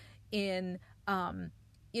investment in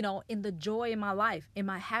you know, in the joy in my life, in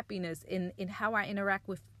my happiness, in how I interact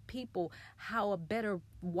with people, how a better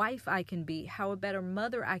wife I can be, how a better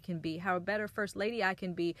mother I can be, how a better first lady I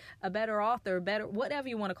can be, a better author, better, whatever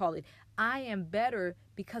you want to call it. I am better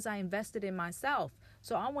because I invested in myself.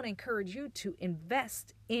 So I want to encourage you to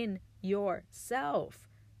invest in yourself.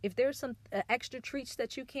 If there's some extra treats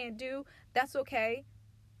that you can't do, that's okay.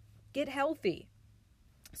 Get healthy.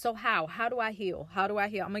 So how do I heal? How do I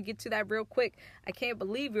heal? I'm going to get to that real quick. I can't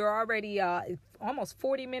believe you're already almost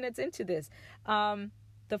 40 minutes into this.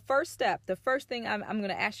 The first step, the first thing I'm going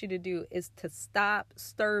to ask you to do is to stop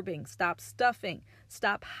sturbing, stop stuffing,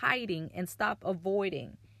 stop hiding, and stop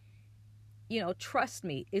avoiding. You know, trust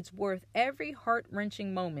me, it's worth every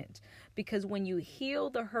heart-wrenching moment, because when you heal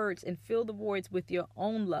the hurts and fill the voids with your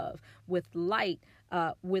own love, with light,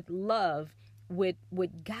 with love, with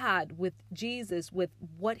God, with Jesus, with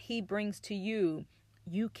what he brings to you,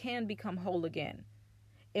 you can become whole again.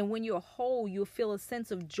 And when you're whole, you'll feel a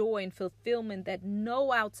sense of joy and fulfillment that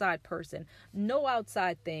no outside person, no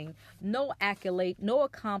outside thing, no accolade, no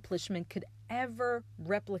accomplishment could ever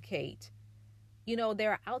replicate. You know,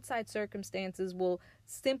 there are outside circumstances will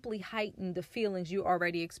simply heighten the feelings you're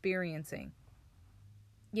already experiencing.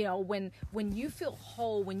 You know, when you feel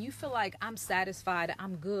whole, when you feel like I'm satisfied,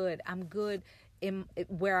 I'm good in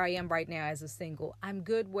where I am right now as a single. I'm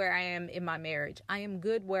good where I am in my marriage. I am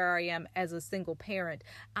good where I am as a single parent.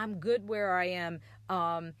 I'm good where I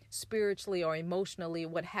am spiritually or emotionally,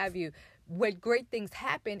 what have you. When great things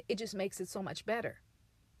happen, it just makes it so much better.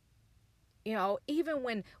 You know, even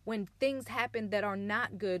when things happen that are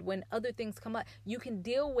not good, when other things come up, you can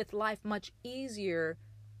deal with life much easier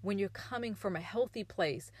when you're coming from a healthy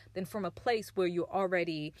place than from a place where you're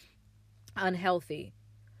already unhealthy.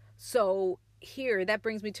 So here, that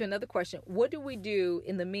brings me to another question. What do we do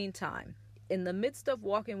in the meantime? In the midst of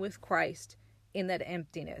walking with Christ, in that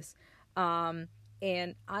emptiness.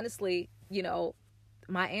 And honestly,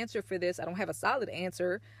 my answer for this, I don't have a solid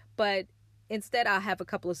answer, but instead I have a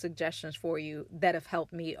couple of suggestions for you that have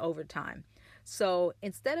helped me over time. So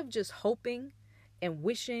instead of just hoping and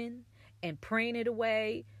wishing and praying it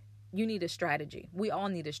away, you need a strategy. We all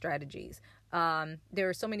need a strategies. There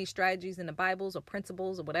are so many strategies in the Bibles or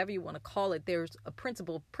principles or whatever you want to call it. There's a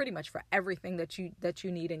principle pretty much for everything that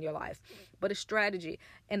you need in your life, but a strategy.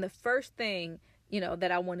 And the first thing,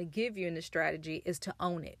 that I want to give you in the strategy is to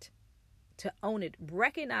own it. To own it.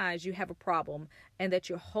 Recognize you have a problem and that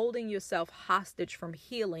you're holding yourself hostage from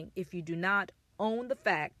healing if you do not own the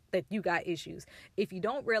fact that you got issues. If you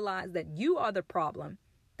don't realize that you are the problem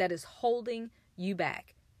that is holding you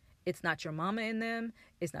back. It's not your mama in them.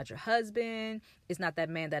 It's not your husband. It's not that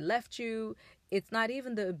man that left you. It's not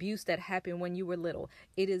even the abuse that happened when you were little.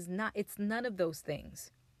 It's none of those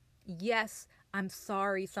things. Yes, I'm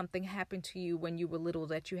sorry something happened to you when you were little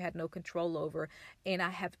that you had no control over. And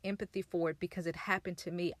I have empathy for it because it happened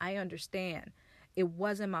to me. I understand. It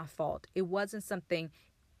wasn't my fault. It wasn't something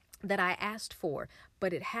that I asked for,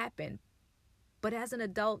 but it happened. But as an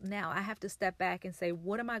adult now, I have to step back and say,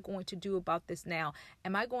 what am I going to do about this now?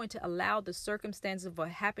 Am I going to allow the circumstances of what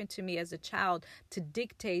happened to me as a child to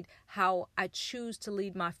dictate how I choose to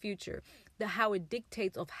lead my future? How it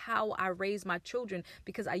dictates of how I raise my children,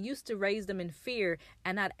 because I used to raise them in fear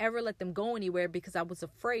and not ever let them go anywhere because I was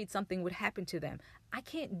afraid something would happen to them. I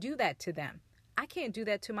can't do that to them. I can't do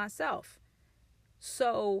that to myself.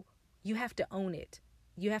 So you have to own it.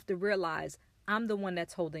 You have to realize I'm the one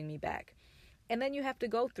that's holding me back. And then you have to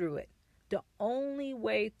go through it. The only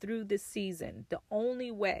way through this season, the only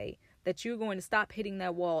way that you're going to stop hitting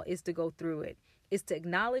that wall is to go through it, is to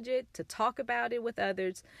acknowledge it, to talk about it with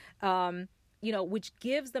others, which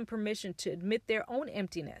gives them permission to admit their own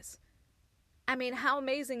emptiness. I mean, how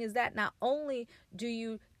amazing is that? Not only do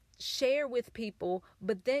you share with people,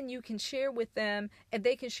 but then you can share with them and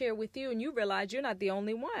they can share with you, and you realize you're not the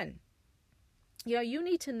only one. You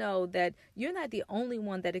need to know that you're not the only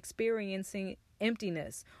one that experiencing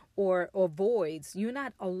emptiness or voids. You're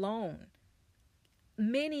not alone.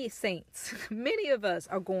 Many saints, many of us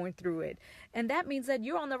are going through it. And that means that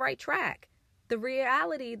you're on the right track. The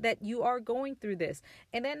reality that you are going through this.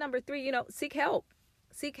 And then number 3, seek help.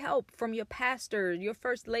 Seek help from your pastor, your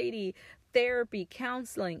first lady, therapy,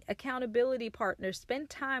 counseling, accountability partners. Spend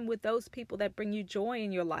time with those people that bring you joy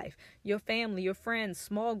in your life, your family, your friends,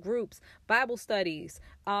 small groups, Bible studies.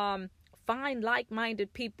 Find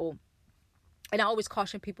like-minded people. And I always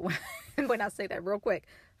caution people when I say that real quick.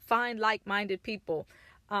 Find like-minded people.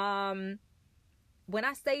 When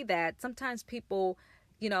I say that, sometimes people,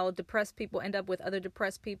 depressed people end up with other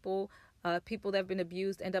depressed people. People that have been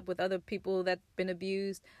abused end up with other people that have been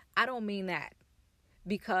abused. I don't mean that.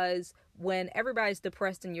 Because when everybody's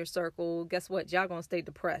depressed in your circle, guess what? Y'all gonna stay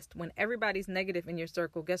depressed. When everybody's negative in your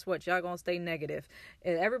circle, guess what? Y'all gonna stay negative.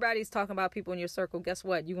 And everybody's talking about people in your circle, guess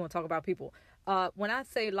what? You're gonna talk about people. When I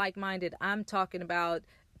say like-minded, I'm talking about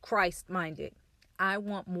Christ-minded. I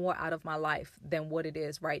want more out of my life than what it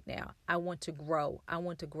is right now. I want to grow. I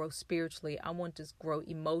want to grow spiritually. I want to grow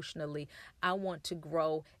emotionally. I want to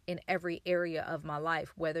grow in every area of my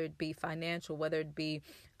life, whether it be financial, whether it be,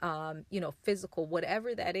 physical,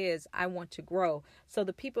 whatever that is, I want to grow. So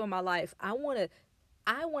the people in my life, I want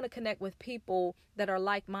to connect with people that are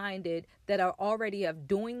like-minded, that are already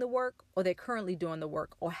doing the work, or they're currently doing the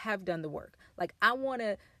work, or have done the work. Like, I want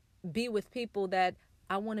to be with people that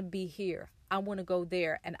I want to be here. I want to go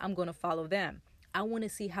there, and I'm going to follow them. I want to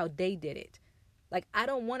see how they did it. Like, I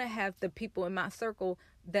don't want to have the people in my circle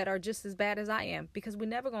that are just as bad as I am, because we're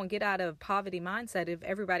never going to get out of poverty mindset if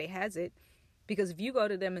everybody has it. Because if you go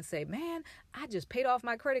to them and say, man, I just paid off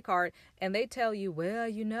my credit card, and they tell you, well,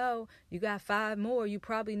 you got 5 more, you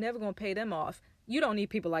probably never going to pay them off. You don't need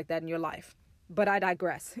people like that in your life. But I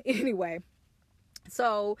digress. Anyway,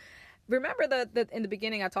 so remember that in the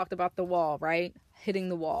beginning I talked about the wall, right? Hitting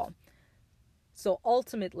the wall. So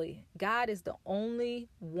ultimately, God is the only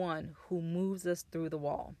one who moves us through the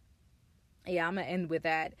wall. Yeah, I'm going to end with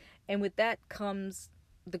that. And with that comes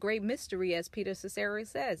the great mystery, as Peter Cesare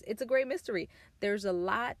says. It's a great mystery. There's a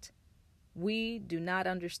lot we do not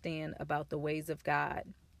understand about the ways of God,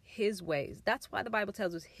 his ways. That's why the Bible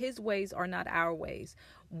tells us his ways are not our ways.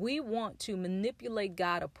 We want to manipulate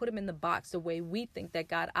God or put him in the box the way we think that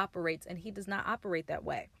God operates, and he does not operate that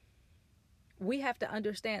way. We have to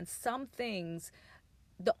understand some things.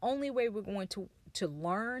 The only way we're going to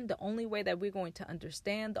learn, the only way that we're going to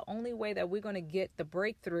understand, the only way that we're going to get the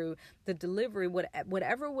breakthrough, the delivery,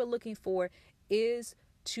 whatever we're looking for, is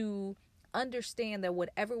to understand that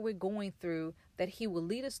whatever we're going through, that he will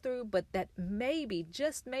lead us through, but that maybe,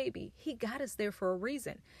 just maybe, he got us there for a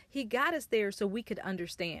reason. He got us there so we could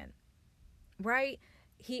understand, right?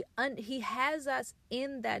 He has us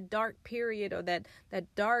in that dark period, or that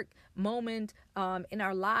dark moment in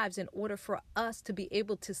our lives, in order for us to be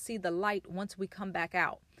able to see the light once we come back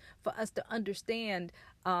out, for us to understand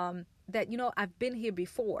that, I've been here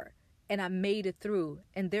before and I made it through,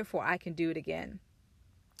 and therefore I can do it again.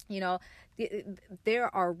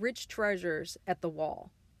 There are rich treasures at the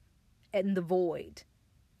wall, in the void.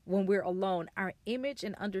 When we're alone, our image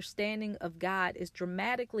and understanding of God is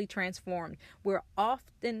dramatically transformed. We're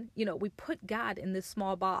often, we put God in this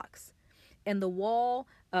small box, and the wall,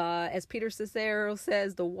 as Peter Cicero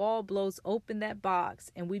says, the wall blows open that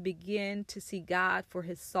box, and we begin to see God for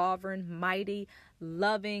his sovereign, mighty,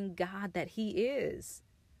 loving God that he is.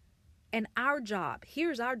 And our job,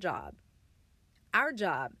 here's our job.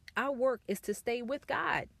 Our work is to stay with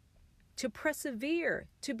God, to persevere,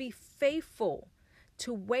 to be faithful,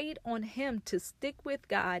 to wait on him, to stick with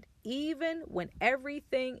God, even when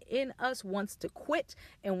everything in us wants to quit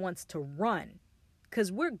and wants to run.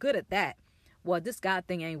 Because we're good at that. Well, this God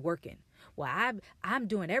thing ain't working. Well, I'm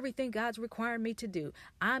doing everything God's requiring me to do.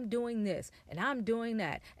 I'm doing this and I'm doing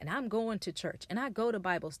that, and I'm going to church, and I go to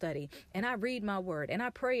Bible study, and I read my word, and I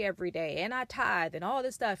pray every day, and I tithe, and all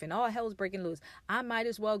this stuff, and all hell's breaking loose. I might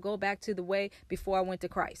as well go back to the way before I went to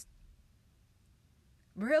Christ.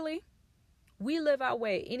 Really? We live our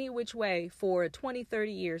way any which way for 20,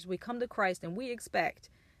 30 years. We come to Christ and we expect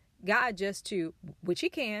God just to, which he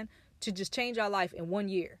can, to just change our life in 1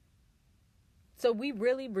 year. So we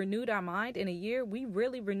really renewed our mind in a year. We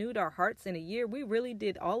really renewed our hearts in a year. We really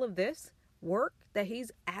did all of this work that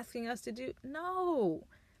he's asking us to do. No,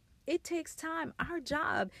 it takes time. Our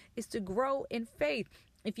job is to grow in faith.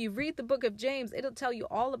 If you read the book of James, it'll tell you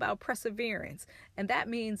all about perseverance. And that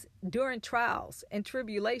means during trials and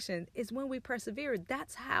tribulation is when we persevere.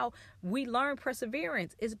 That's how we learn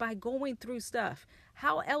perseverance, is by going through stuff.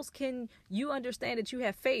 How else can you understand that you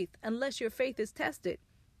have faith unless your faith is tested?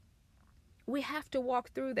 We have to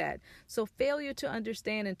walk through that. So failure to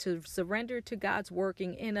understand and to surrender to God's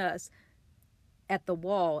working in us at the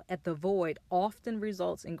wall, at the void, often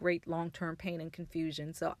results in great long-term pain and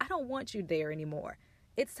confusion. So I don't want you there anymore.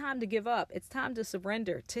 It's time to give up. It's time to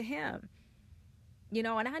surrender to him.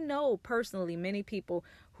 And I know personally many people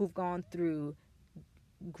who've gone through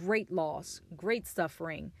great loss, great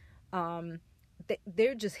suffering.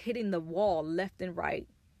 They're just hitting the wall left and right.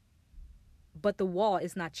 But the wall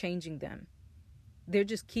is not changing them. They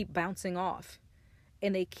just keep bouncing off.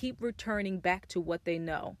 And they keep returning back to what they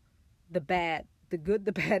know. The bad, the good,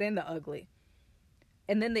 the bad, and the ugly.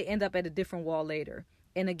 And then they end up at a different wall later.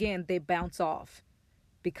 And again, they bounce off,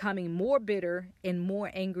 becoming more bitter and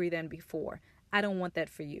more angry than before. I don't want that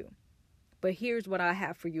for you. But here's what I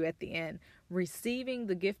have for you at the end. Receiving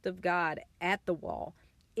the gift of God at the wall,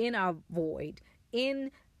 in our void,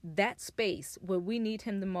 in that space where we need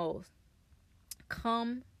him the most.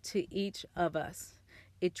 Come to each of us.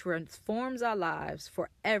 It transforms our lives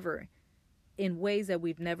forever in ways that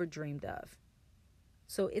we've never dreamed of.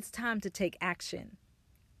 So it's time to take action.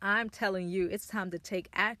 I'm telling you, it's time to take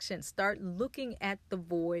action. Start looking at the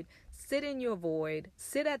void. Sit in your void.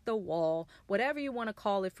 Sit at the wall, whatever you want to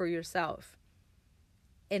call it for yourself,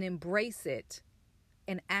 and embrace it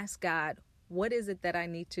and ask God, what is it that I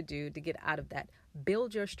need to do to get out of that?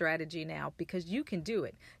 Build your strategy now, because you can do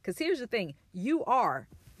it. Because here's the thing, you are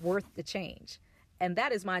worth the change. And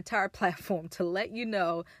that is my entire platform, to let you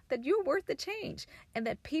know that you're worth the change and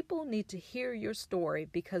that people need to hear your story,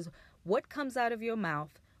 because what comes out of your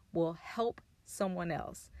mouth will help someone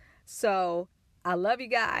else. So I love you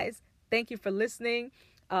guys. Thank you for listening.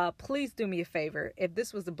 Please do me a favor. If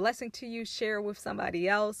this was a blessing to you, share it with somebody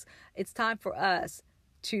else. It's time for us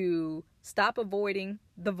to stop avoiding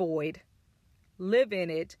the void, live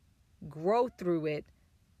in it, grow through it,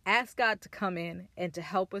 ask God to come in and to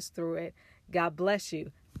help us through it. God bless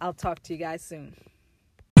you. I'll talk to you guys soon.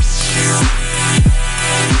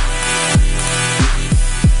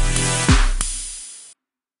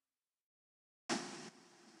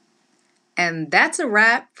 And that's a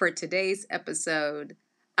wrap for today's episode.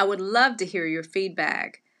 I would love to hear your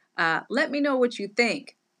feedback. Let me know what you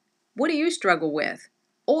think. What do you struggle with?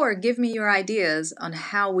 Or give me your ideas on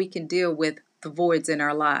how we can deal with the voids in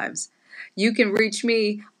our lives. You can reach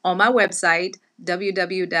me on my website,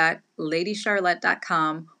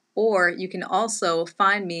 www.ladycharlotte.com, or you can also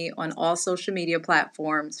find me on all social media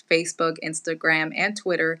platforms, Facebook, Instagram, and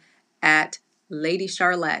Twitter at Lady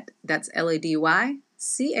Charlotte. That's LadyCharlet.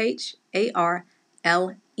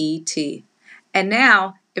 And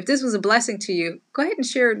now If this was a blessing to you, go ahead and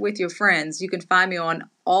share it with your friends. You can find me on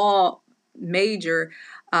all major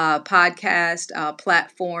podcast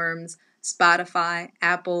platforms, Spotify,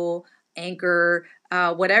 Apple, Anchor,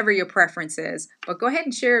 whatever your preference is. But go ahead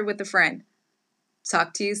and share it with a friend.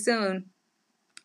 Talk to you soon.